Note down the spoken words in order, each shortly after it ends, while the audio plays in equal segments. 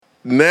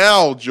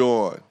Now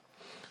joined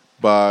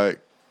by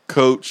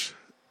Coach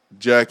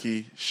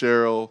Jackie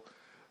Sherrill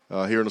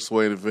here in the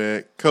Swain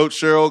event. Coach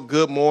Sherrill,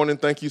 good morning.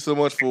 Thank you so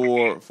much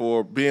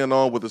for being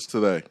on with us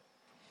today.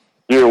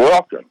 You're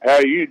welcome. How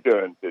are you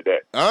doing today?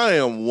 I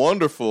am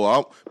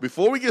wonderful.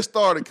 Before we get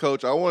started,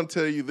 Coach, I want to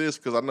tell you this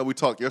because I know we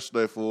talked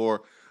yesterday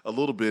for a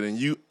little bit, and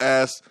you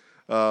asked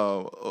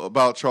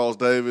about Charles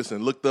Davis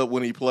and looked up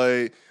when he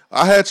played.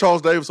 I had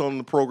Charles Davis on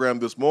the program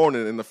this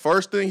morning, and the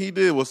first thing he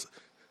did was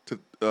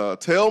to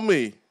tell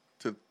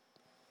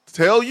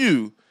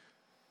you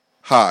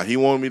hi. He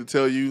wanted me to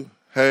tell you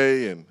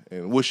hey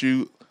and wish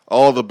you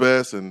all the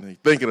best, and he's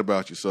thinking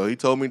about you. So he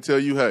told me to tell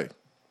you hey.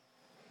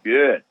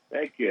 Good.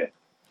 Thank you.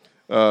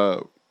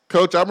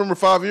 Coach, I remember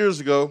 5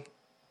 years ago,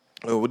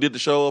 we did the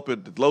show up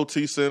at the Low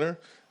T Center,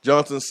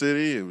 Johnson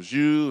City. It was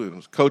you, and it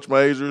was Coach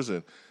Majors,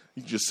 and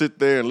you just sit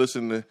there and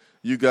listen to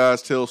you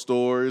guys tell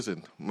stories,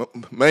 and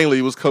mainly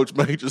it was Coach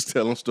Majors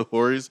telling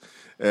stories.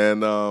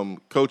 And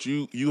Coach,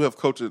 you have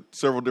coached at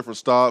several different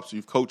stops.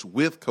 You've coached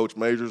with Coach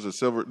Majors at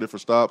several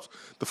different stops.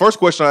 The first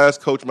question I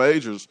asked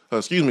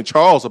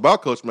Charles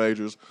about Coach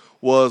Majors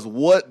was,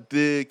 what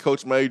did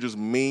Coach Majors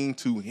mean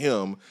to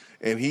him?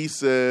 And he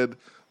said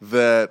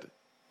that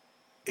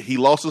he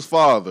lost his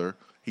father.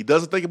 He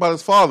doesn't think about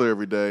his father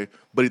every day,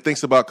 but he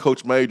thinks about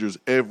Coach Majors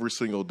every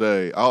single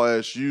day. I'll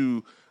ask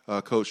you,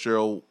 Coach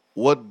Sherrill,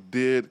 what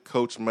did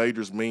Coach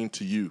Majors mean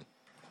to you?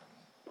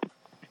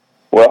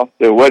 Well,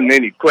 there wasn't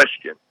any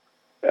question.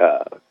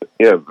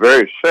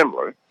 Very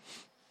similar.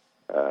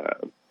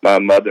 My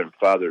mother and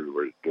father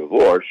were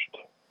divorced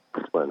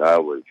when I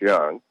was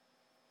young.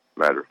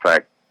 Matter of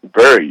fact,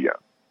 very young.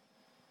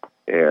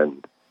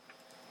 And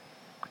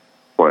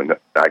when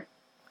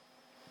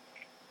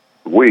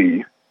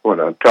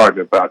I'm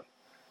talking about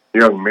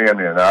young men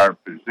in our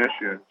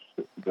positions,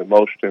 the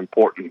most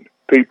important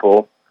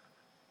people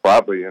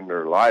probably in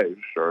their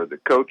lives are the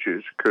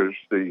coaches, because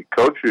the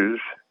coaches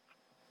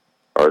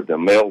are the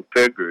male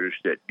figures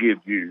that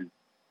give you,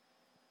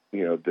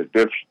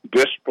 the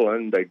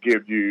discipline. They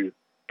give you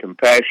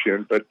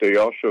compassion, but they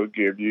also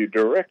give you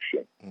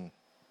direction.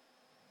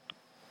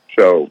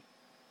 So,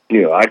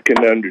 I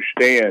can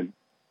understand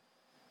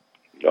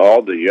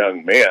all the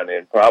young men,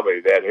 and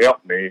probably that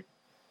helped me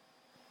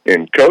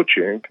in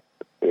coaching,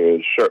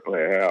 is certainly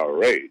how I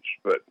raised.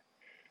 But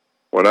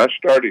when I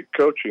started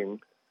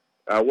coaching,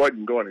 I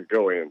wasn't going to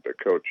go into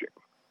coaching.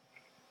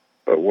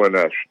 But when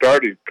I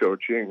started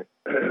coaching,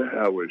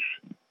 I was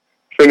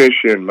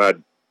finishing my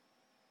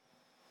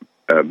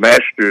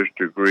master's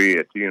degree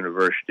at the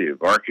University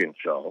of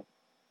Arkansas,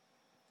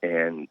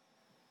 and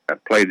I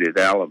played at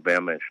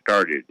Alabama and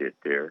started it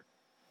there.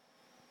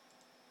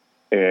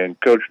 And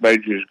Coach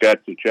Majors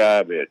got the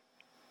job at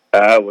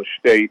Iowa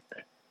State.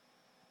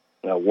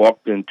 I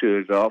walked into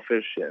his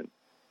office and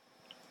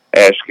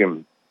asked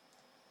him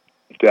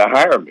to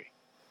hire me.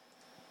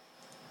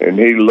 And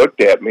he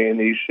looked at me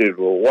and he said,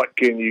 well, what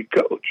can you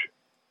coach?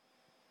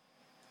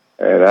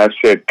 And I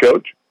said,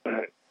 Coach,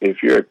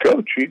 if you're a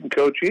coach, you can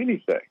coach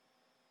anything.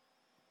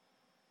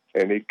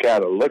 And he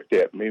kind of looked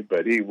at me,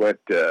 but he went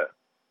to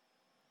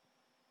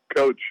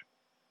Coach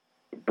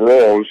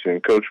Broyles,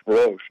 and Coach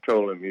Broyles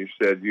told him, he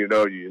said, you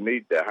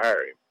need to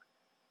hire him.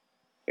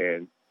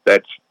 And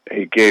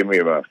he gave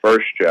me my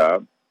first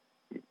job,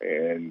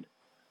 and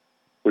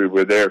we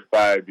were there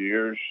 5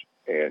 years,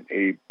 and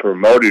he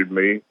promoted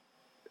me.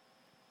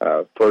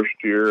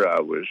 First year, I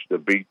was the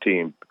B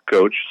team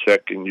coach.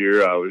 Second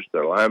year, I was the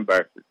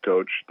linebacker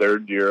coach.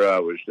 Third year, I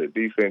was the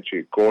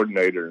defensive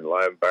coordinator and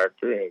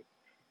linebacker.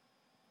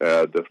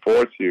 And the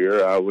fourth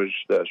year, I was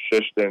the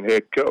assistant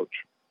head coach.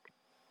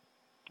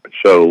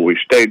 So we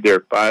stayed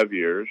there 5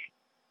 years,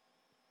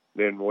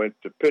 then went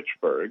to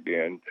Pittsburgh.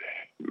 And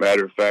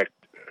matter of fact,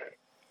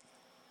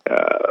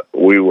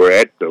 we were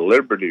at the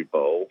Liberty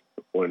Bowl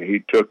when he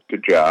took the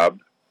job.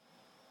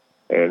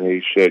 And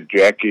he said,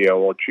 Jackie, I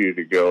want you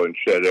to go and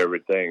set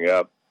everything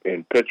up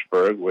in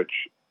Pittsburgh,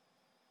 which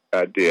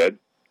I did.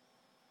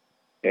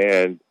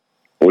 And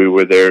we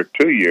were there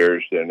 2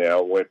 years, and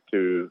I went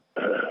to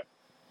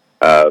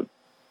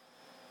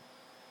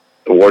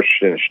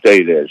Washington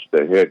State as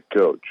the head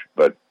coach.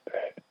 But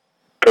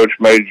Coach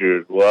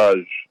Majors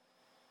was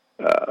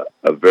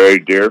a very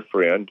dear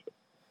friend,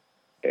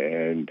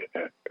 and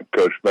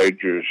Coach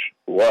Majors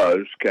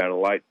was kind of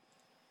like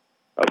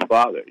a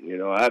father.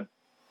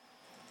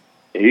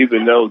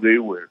 Even though they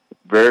were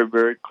very,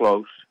 very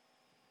close,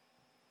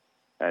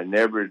 I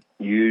never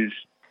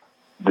used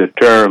the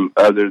term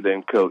other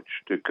than coach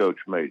to Coach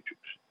Majors.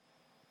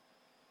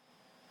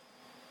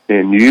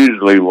 And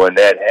usually when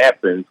that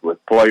happens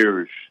with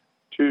players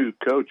to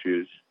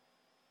coaches,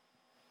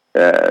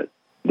 that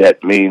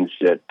means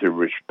that the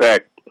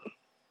respect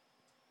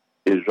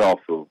is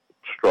also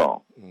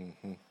strong.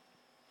 Mm-hmm.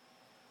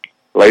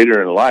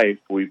 Later in life,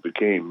 we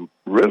became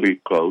really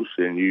close,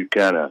 and you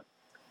kind of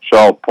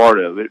saw part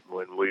of it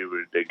when we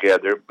were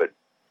together, but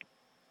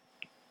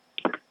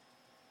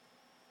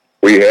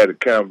we had a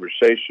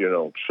conversation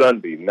on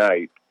Sunday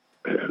night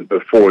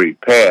before he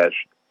passed,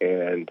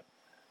 and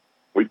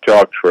we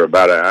talked for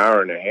about an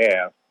hour and a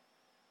half,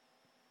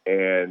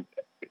 And,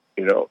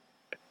 you know,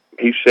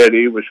 he said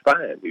he was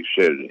fine. He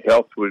said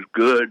health was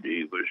good.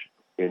 He was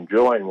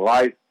enjoying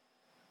life.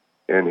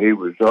 And he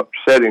was up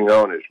sitting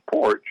on his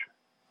porch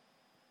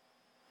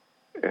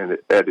and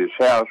at his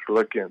house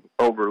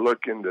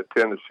overlooking the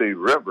Tennessee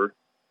River.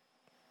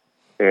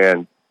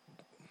 And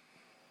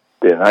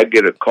then I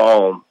get a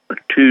call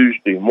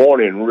Tuesday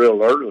morning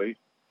real early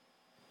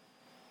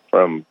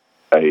from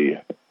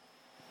a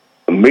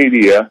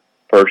media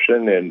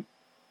person, and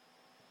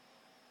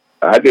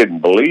I didn't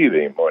believe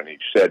him when he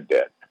said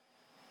that.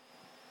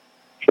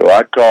 So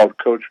I called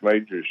Coach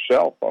Major's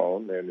cell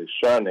phone, and his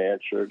son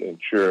answered, and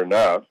sure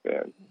enough,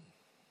 and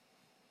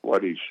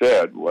what he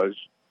said was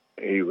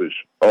he was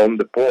on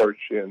the porch,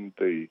 and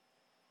the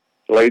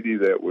lady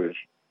that was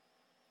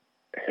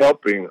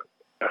helping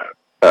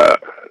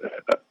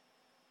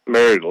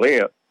Mary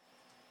Lynn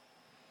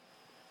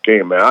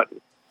came out,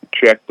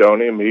 checked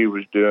on him. He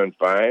was doing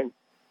fine.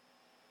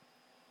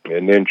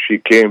 And then she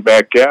came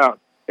back out,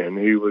 and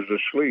he was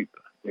asleep,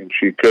 and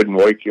she couldn't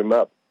wake him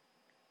up.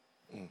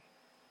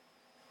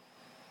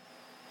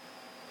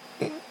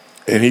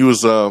 And he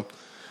was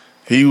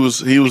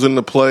in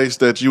the place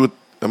that you would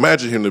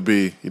imagine him to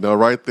be,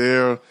 right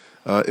there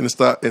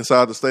inside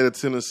the state of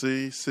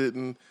Tennessee,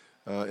 sitting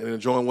and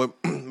enjoying what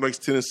makes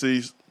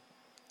Tennessee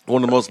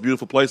one of the most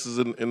beautiful places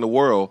in the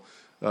world,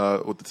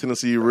 with the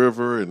Tennessee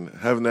River and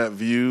having that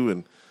view.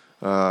 And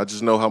I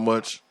just know how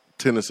much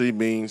Tennessee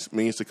means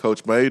to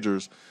Coach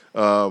Majors.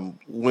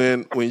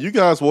 When you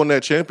guys won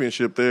that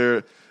championship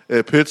there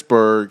at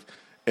Pittsburgh,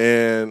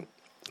 and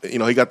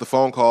he got the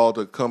phone call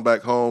to come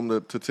back home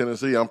to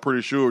Tennessee, I'm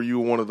pretty sure you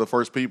were one of the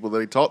first people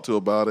that he talked to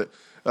about it.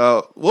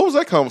 What was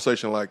that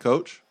conversation like,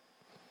 Coach?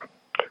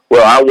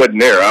 Well, I wasn't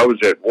there. I was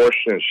at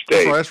Washington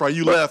State. That's right.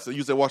 You left. You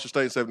was at Washington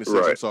State in '76.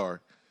 Right. I'm sorry.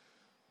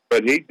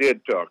 But he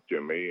did talk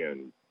to me,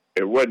 and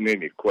it wasn't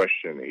any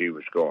question that he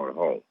was going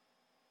home.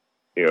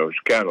 It was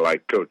kind of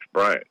like Coach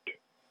Bryant.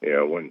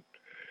 When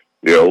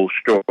the old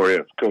story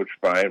of Coach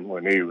Bryant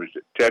when he was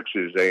at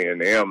Texas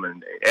A&M,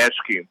 and they asked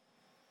him,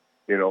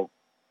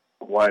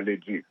 why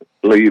did you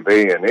leave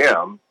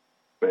A&M?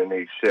 And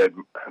he said,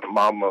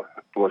 Mama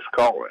was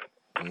calling.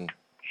 Mm.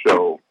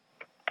 So,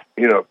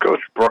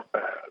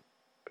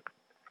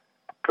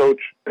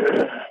 Coach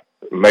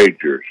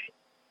Majors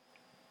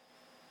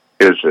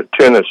is a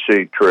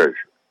Tennessee treasure.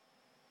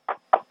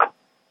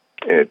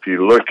 And if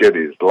you look at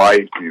his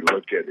life, you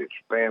look at his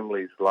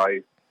family's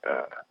life,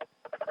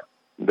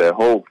 the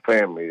whole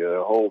family,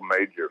 the whole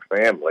Major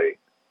family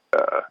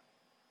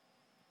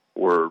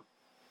were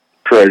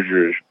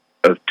treasures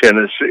of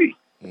Tennessee.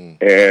 Mm.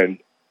 And,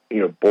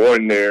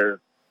 born there,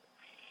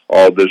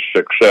 all the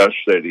success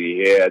that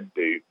he had,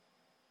 the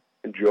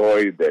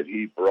joy that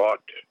he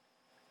brought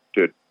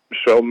to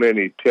so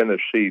many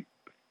Tennessee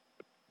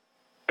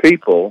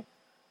people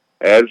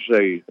as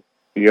a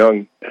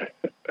young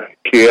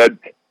kid,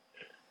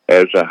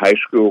 as a high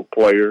school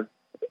player,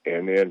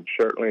 and then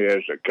certainly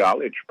as a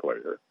college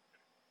player,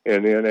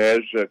 and then as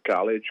a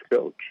college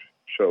coach.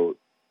 So,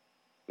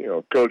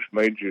 Coach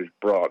Majors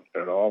brought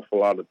an awful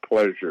lot of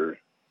pleasure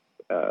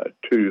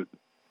to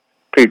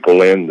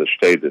people in the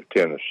state of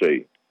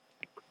Tennessee.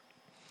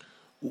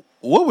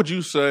 What would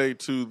you say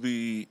to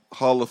the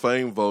Hall of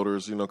Fame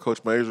voters?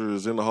 Coach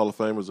Majors is in the Hall of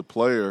Fame as a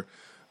player,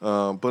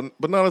 but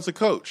not as a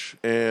coach.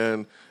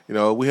 And,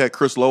 we had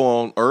Chris Lowe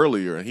on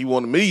earlier, and he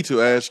wanted me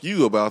to ask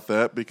you about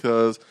that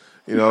because,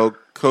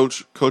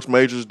 Coach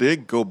Majors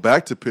did go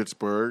back to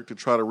Pittsburgh to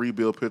try to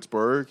rebuild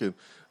Pittsburgh and,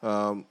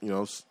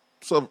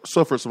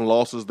 suffered some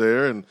losses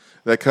there, and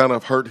that kind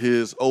of hurt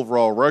his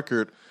overall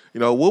record.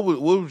 What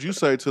would you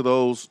say to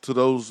those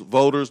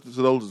voters, to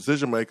those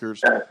decision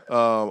makers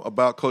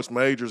about Coach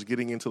Majors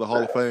getting into the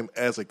Hall of Fame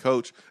as a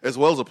coach as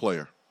well as a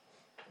player?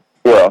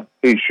 Well,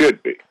 he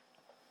should be,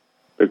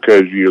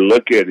 because you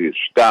look at his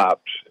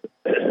stops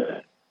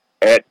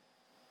at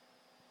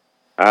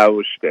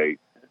Iowa State.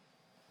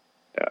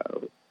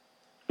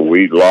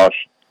 We lost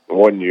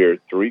one year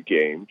 3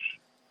 games,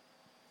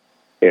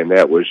 and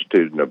that was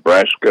to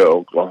Nebraska,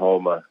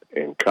 Oklahoma,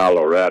 and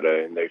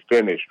Colorado, and they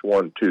finished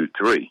 1, 2,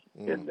 3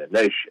 in the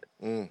nation.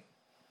 Mm.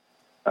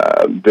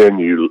 Then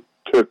you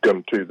took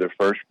them to the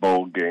first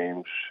bowl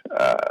games.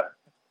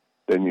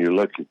 Then you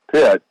look at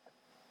Pitt,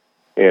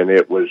 and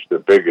it was the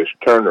biggest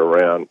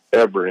turnaround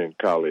ever in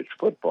college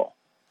football.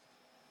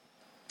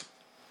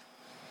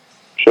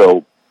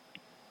 So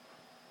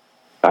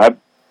I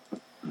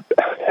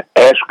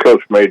asked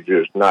Coach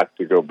Majors not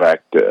to go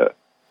back to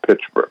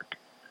Pittsburgh.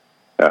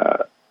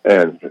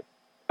 And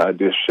I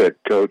just said,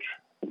 Coach,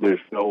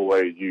 there's no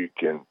way you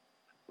can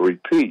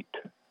repeat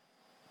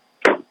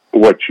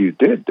what you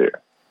did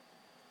there.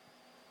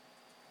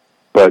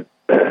 But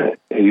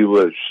he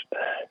was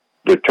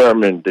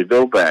determined to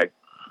go back,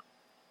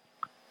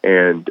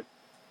 and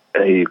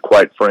he,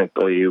 quite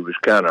frankly, he was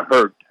kind of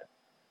hurt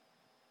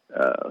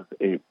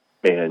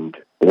and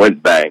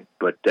went back.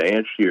 But to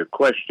answer your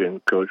question,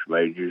 Coach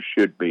Majors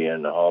should be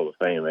in the Hall of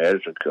Fame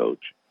as a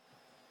coach.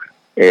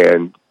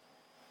 And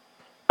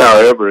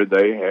however,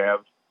 they have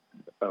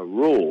a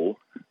rule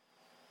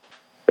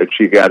that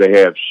you got to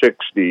have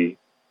 60%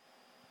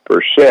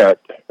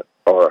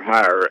 or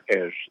higher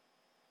as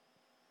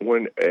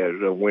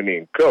a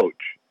winning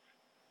coach.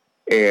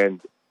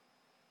 And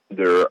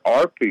there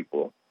are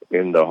people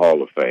in the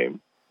Hall of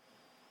Fame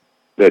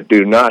that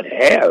do not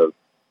have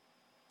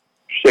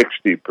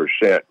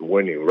 60%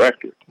 winning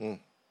record.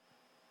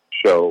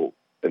 So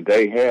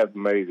they have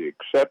made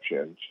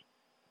exceptions,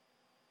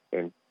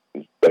 and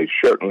they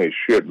certainly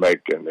should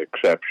make an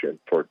exception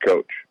for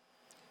Coach.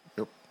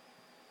 Yep.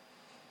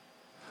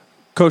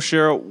 Coach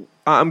Sherrill,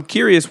 I'm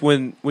curious,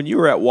 when you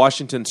were at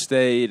Washington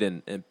State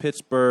and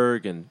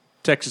Pittsburgh and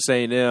Texas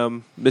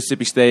A&M,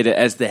 Mississippi State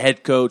as the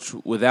head coach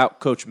without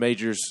Coach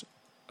Majors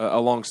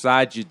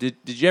alongside you, did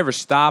you ever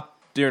stop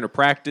during a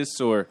practice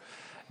or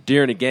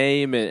during a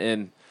game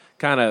and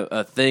kind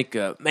of think,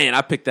 man,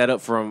 I picked that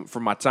up from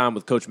my time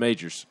with Coach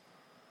Majors?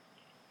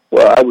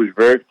 Well, I was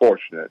very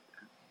fortunate.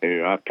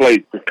 I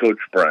played for Coach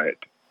Bryant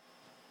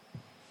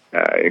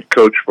and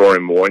coached for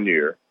him 1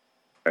 year.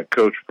 I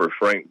coached for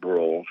Frank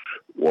Broyles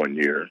 1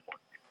 year,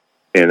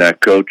 and I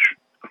coached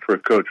for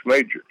Coach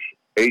Majors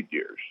 8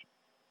 years.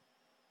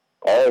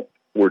 All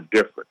were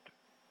different.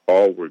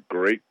 All were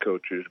great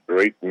coaches,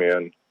 great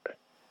men.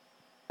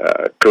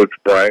 Coach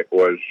Bryant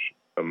was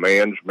a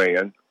man's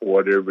man.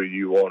 Whatever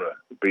you want to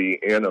be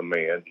in a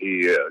man,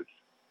 he is.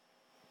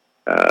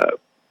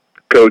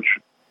 Coach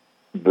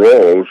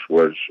Broyles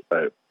was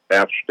an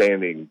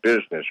outstanding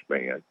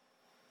businessman,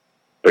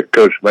 but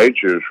Coach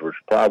Majors was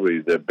probably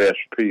the best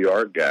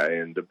PR guy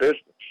in the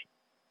business.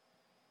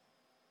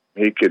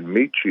 He could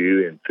meet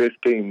you, and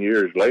 15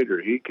 years later,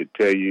 he could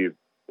tell you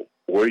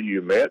where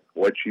you met,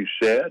 what you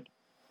said,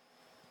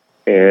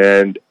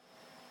 and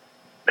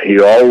he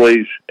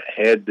always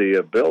had the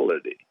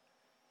ability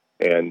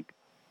and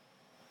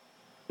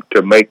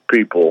to make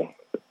people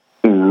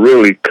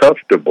really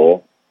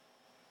comfortable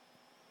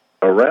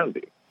around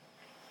him.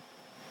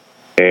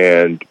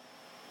 And,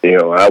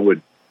 I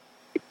would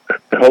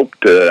hope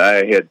that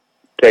I had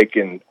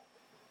taken,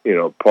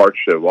 parts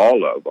of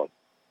all of them.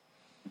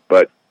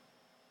 But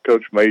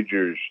Coach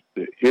Majors,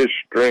 his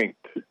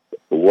strength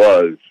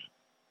was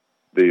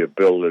the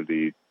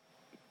ability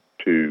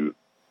to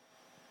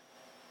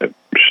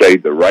say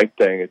the right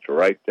thing at the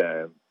right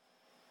time.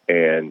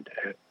 And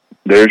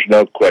there's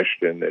no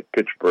question that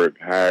Pittsburgh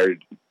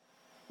hired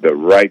the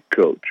right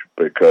coach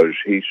because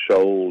he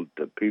sold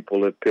the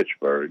people of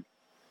Pittsburgh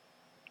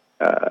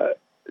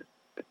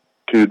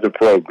to the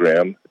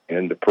program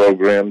and the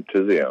program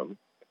to them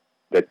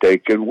that they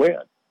could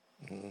win.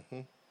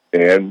 Mm-hmm.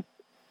 And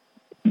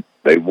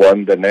they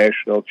won the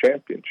national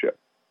championship.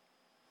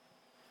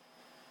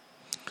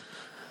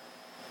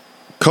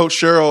 Coach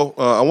Sherrill,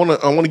 I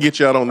want to get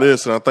you out on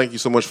this, and I thank you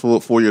so much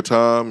for your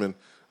time. And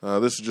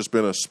this has just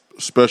been a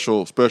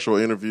special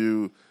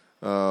interview,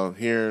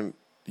 hearing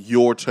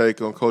your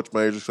take on Coach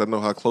Majors. I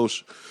know how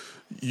close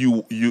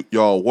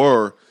y'all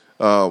were.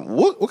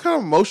 What kind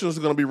of emotions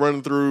are going to be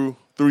running through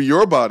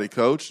your body,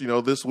 Coach?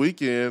 This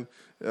weekend,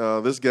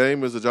 this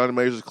game is the Johnny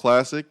Majors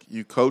Classic.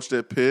 You coached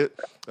at Pitt,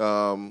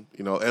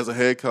 as a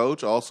head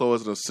coach, also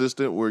as an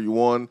assistant, where you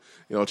won,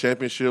 a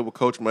championship with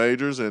Coach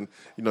Majors, and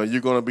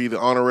you're going to be the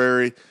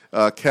honorary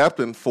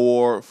captain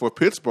for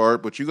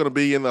Pittsburgh, but you're going to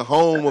be in the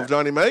home of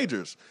Johnny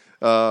Majors.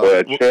 Well,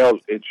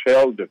 it's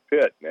held to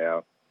Pitt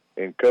now,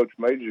 and Coach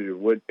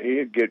Majors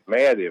he'd get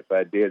mad if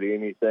I did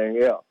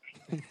anything else.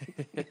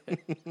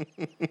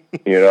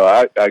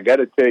 I got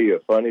to tell you a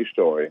funny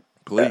story.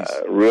 Please.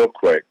 Real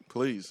quick.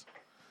 Please.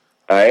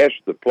 I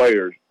asked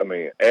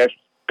asked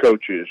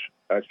coaches,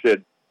 I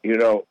said,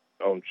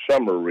 on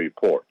summer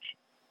reports,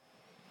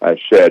 I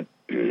said,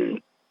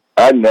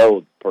 I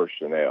know the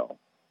personnel.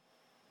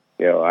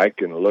 I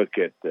can look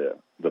at the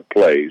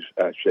plays.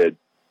 I said,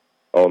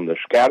 on the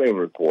scouting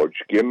reports,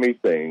 give me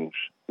things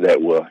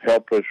that will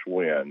help us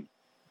win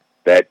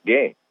that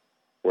game,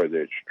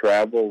 whether it's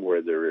travel,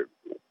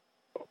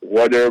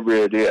 whatever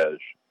it is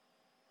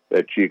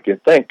that you can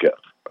think of.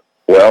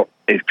 Well,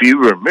 if you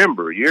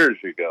remember years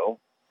ago,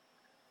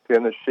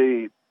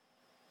 Tennessee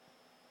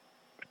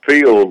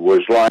field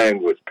was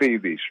lined with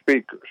PV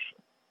speakers.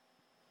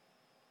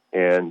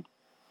 And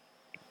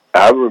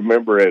I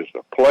remember as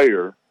a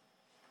player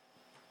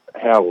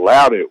how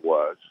loud it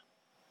was,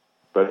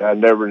 but I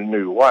never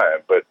knew why.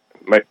 But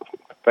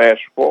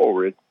fast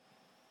forward,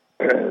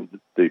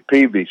 the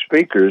PV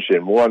speakers,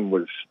 and one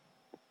was,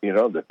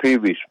 the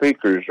PV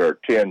speakers are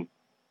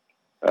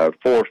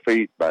 4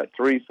 feet by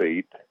 3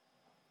 feet,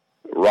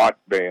 rock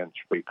band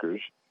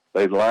speakers.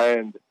 They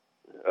lined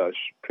a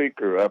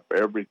speaker up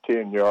every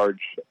 10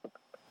 yards,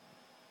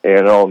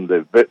 and on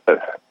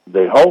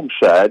the home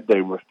side,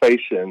 they were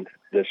facing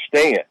the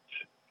stands.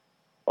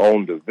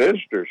 On the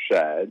visitor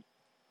side,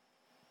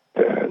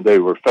 they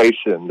were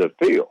facing the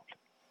field,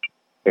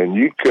 and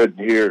you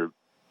couldn't hear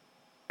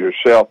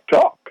yourself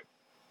talk.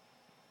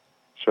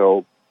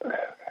 So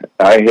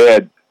I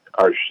had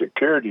our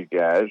security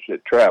guys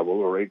that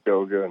travel, Ray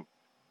Goga and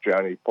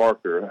Johnny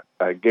Parker,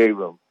 I gave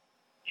them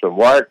some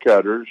wire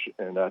cutters,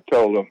 and I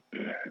told them,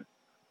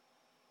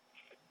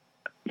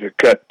 to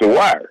cut the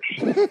wires.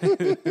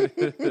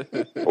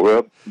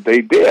 Well,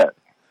 they did.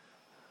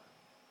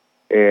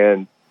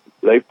 And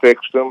they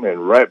fixed them,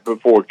 and right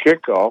before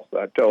kickoff,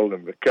 I told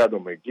them to cut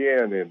them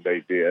again, and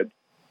they did.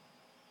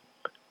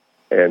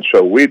 And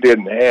so we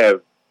didn't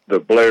have the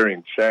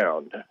blaring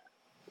sound,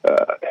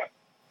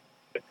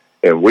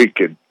 and we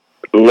could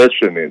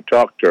listen and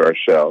talk to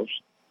ourselves.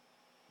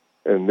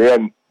 And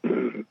then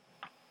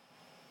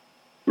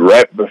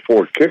right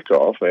before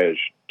kickoff, as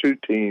two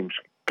teams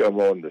come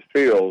on the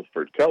field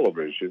for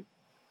television,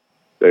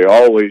 they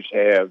always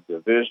have the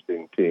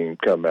visiting team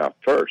come out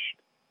first.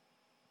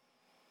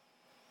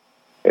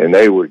 And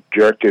they were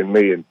jerking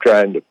me and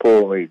trying to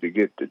pull me to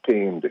get the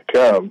team to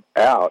come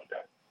out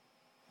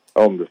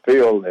on the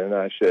field, and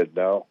I said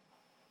no.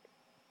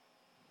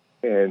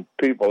 And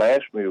people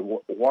asked me,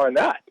 why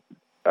not?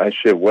 I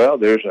said, well,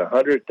 there's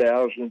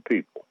 100,000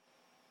 people,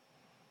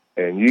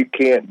 and you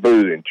can't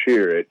boo and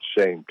cheer at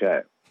the same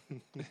time.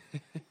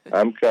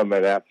 I'm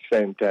coming out the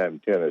same time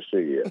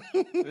Tennessee is.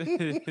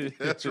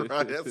 That's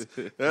right.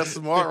 That's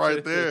smart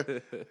right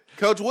there,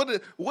 Coach. What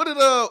did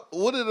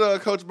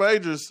Coach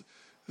Majors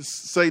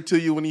say to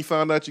you when he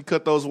found out you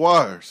cut those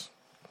wires?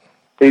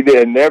 He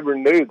never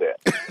knew that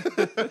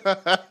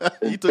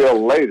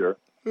until later.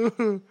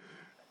 Of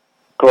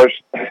course,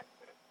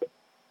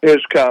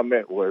 his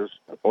comment was,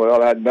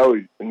 "Well, I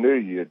knew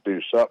you'd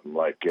do something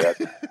like that."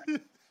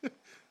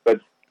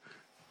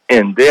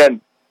 And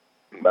then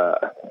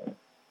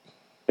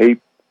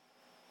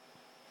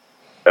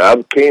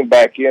I came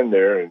back in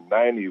there in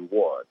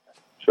 '91,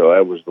 so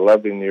that was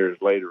 11 years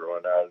later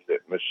when I was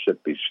at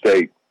Mississippi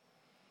State,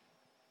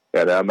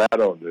 and I'm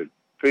out on the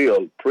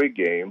field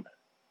pregame,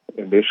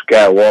 and this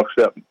guy walks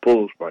up and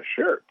pulls my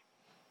shirt.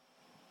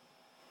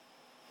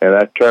 And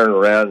I turn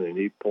around, and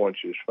he points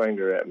his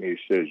finger at me. He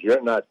says,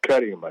 "You're not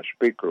cutting my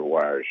speaker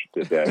wires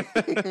today."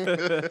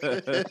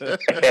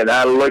 And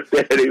I looked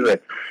at him, and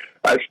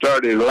I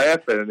started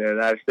laughing,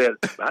 and I said,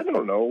 "I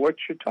don't know what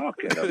you're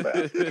talking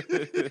about."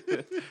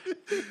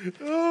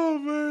 Oh,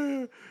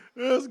 man.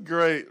 That's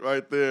great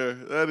right there.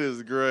 That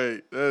is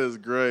great.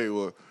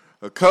 Well,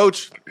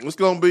 Coach, it's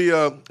going to be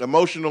an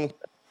emotional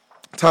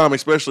time,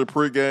 especially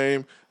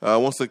pregame.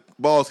 Once the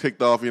ball's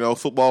kicked off,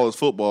 football is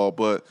football,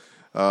 but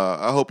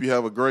I hope you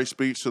have a great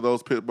speech to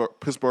those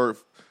Pittsburgh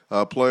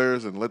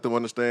players and let them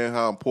understand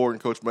how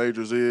important Coach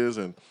Majors is.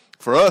 And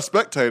for us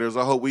spectators,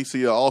 I hope we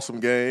see an awesome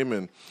game.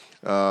 And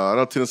I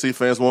know Tennessee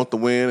fans want the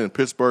win and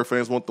Pittsburgh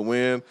fans want the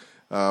win.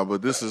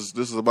 But this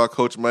is about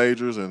Coach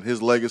Majors and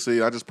his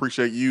legacy. I just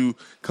appreciate you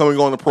coming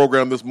on the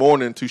program this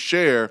morning to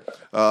share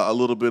a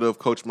little bit of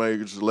Coach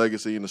Majors'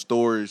 legacy and the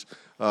stories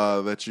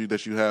that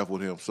you have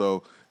with him.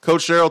 So,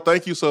 Coach Sherrill,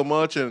 thank you so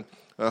much, and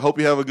I hope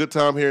you have a good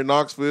time here in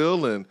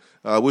Knoxville, and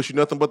I wish you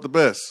nothing but the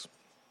best.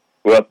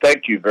 Well,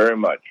 thank you very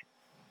much.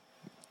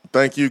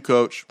 Thank you,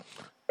 Coach.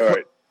 All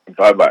right.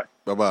 Bye-bye.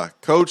 Bye-bye.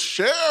 Coach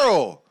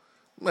Sherrill.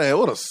 Man,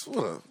 what a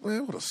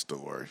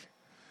story.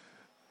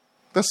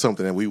 That's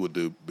something that we would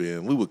do,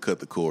 Ben. We would cut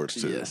the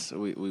cords, too. Yes,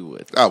 we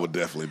would. I would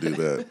definitely do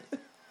that.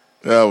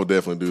 No,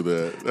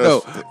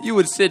 you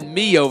would send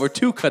me over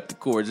to cut the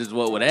cords is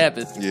what would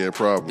happen. Yeah,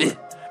 probably.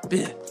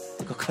 Ben,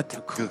 go cut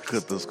the cords. Go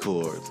cut those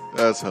cords.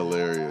 That's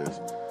hilarious.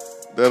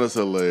 That is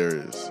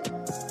hilarious.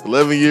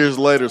 11 years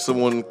later,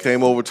 someone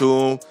came over to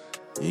him.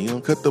 You ain't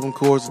gonna cut them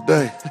cords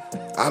today.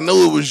 I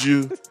knew it was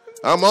you.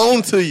 I'm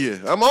on to you,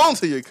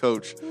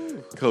 Coach.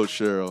 Coach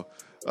Sherrill.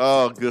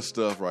 Oh, good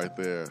stuff right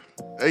there.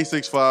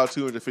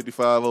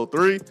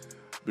 865-255-03.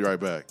 Be right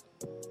back.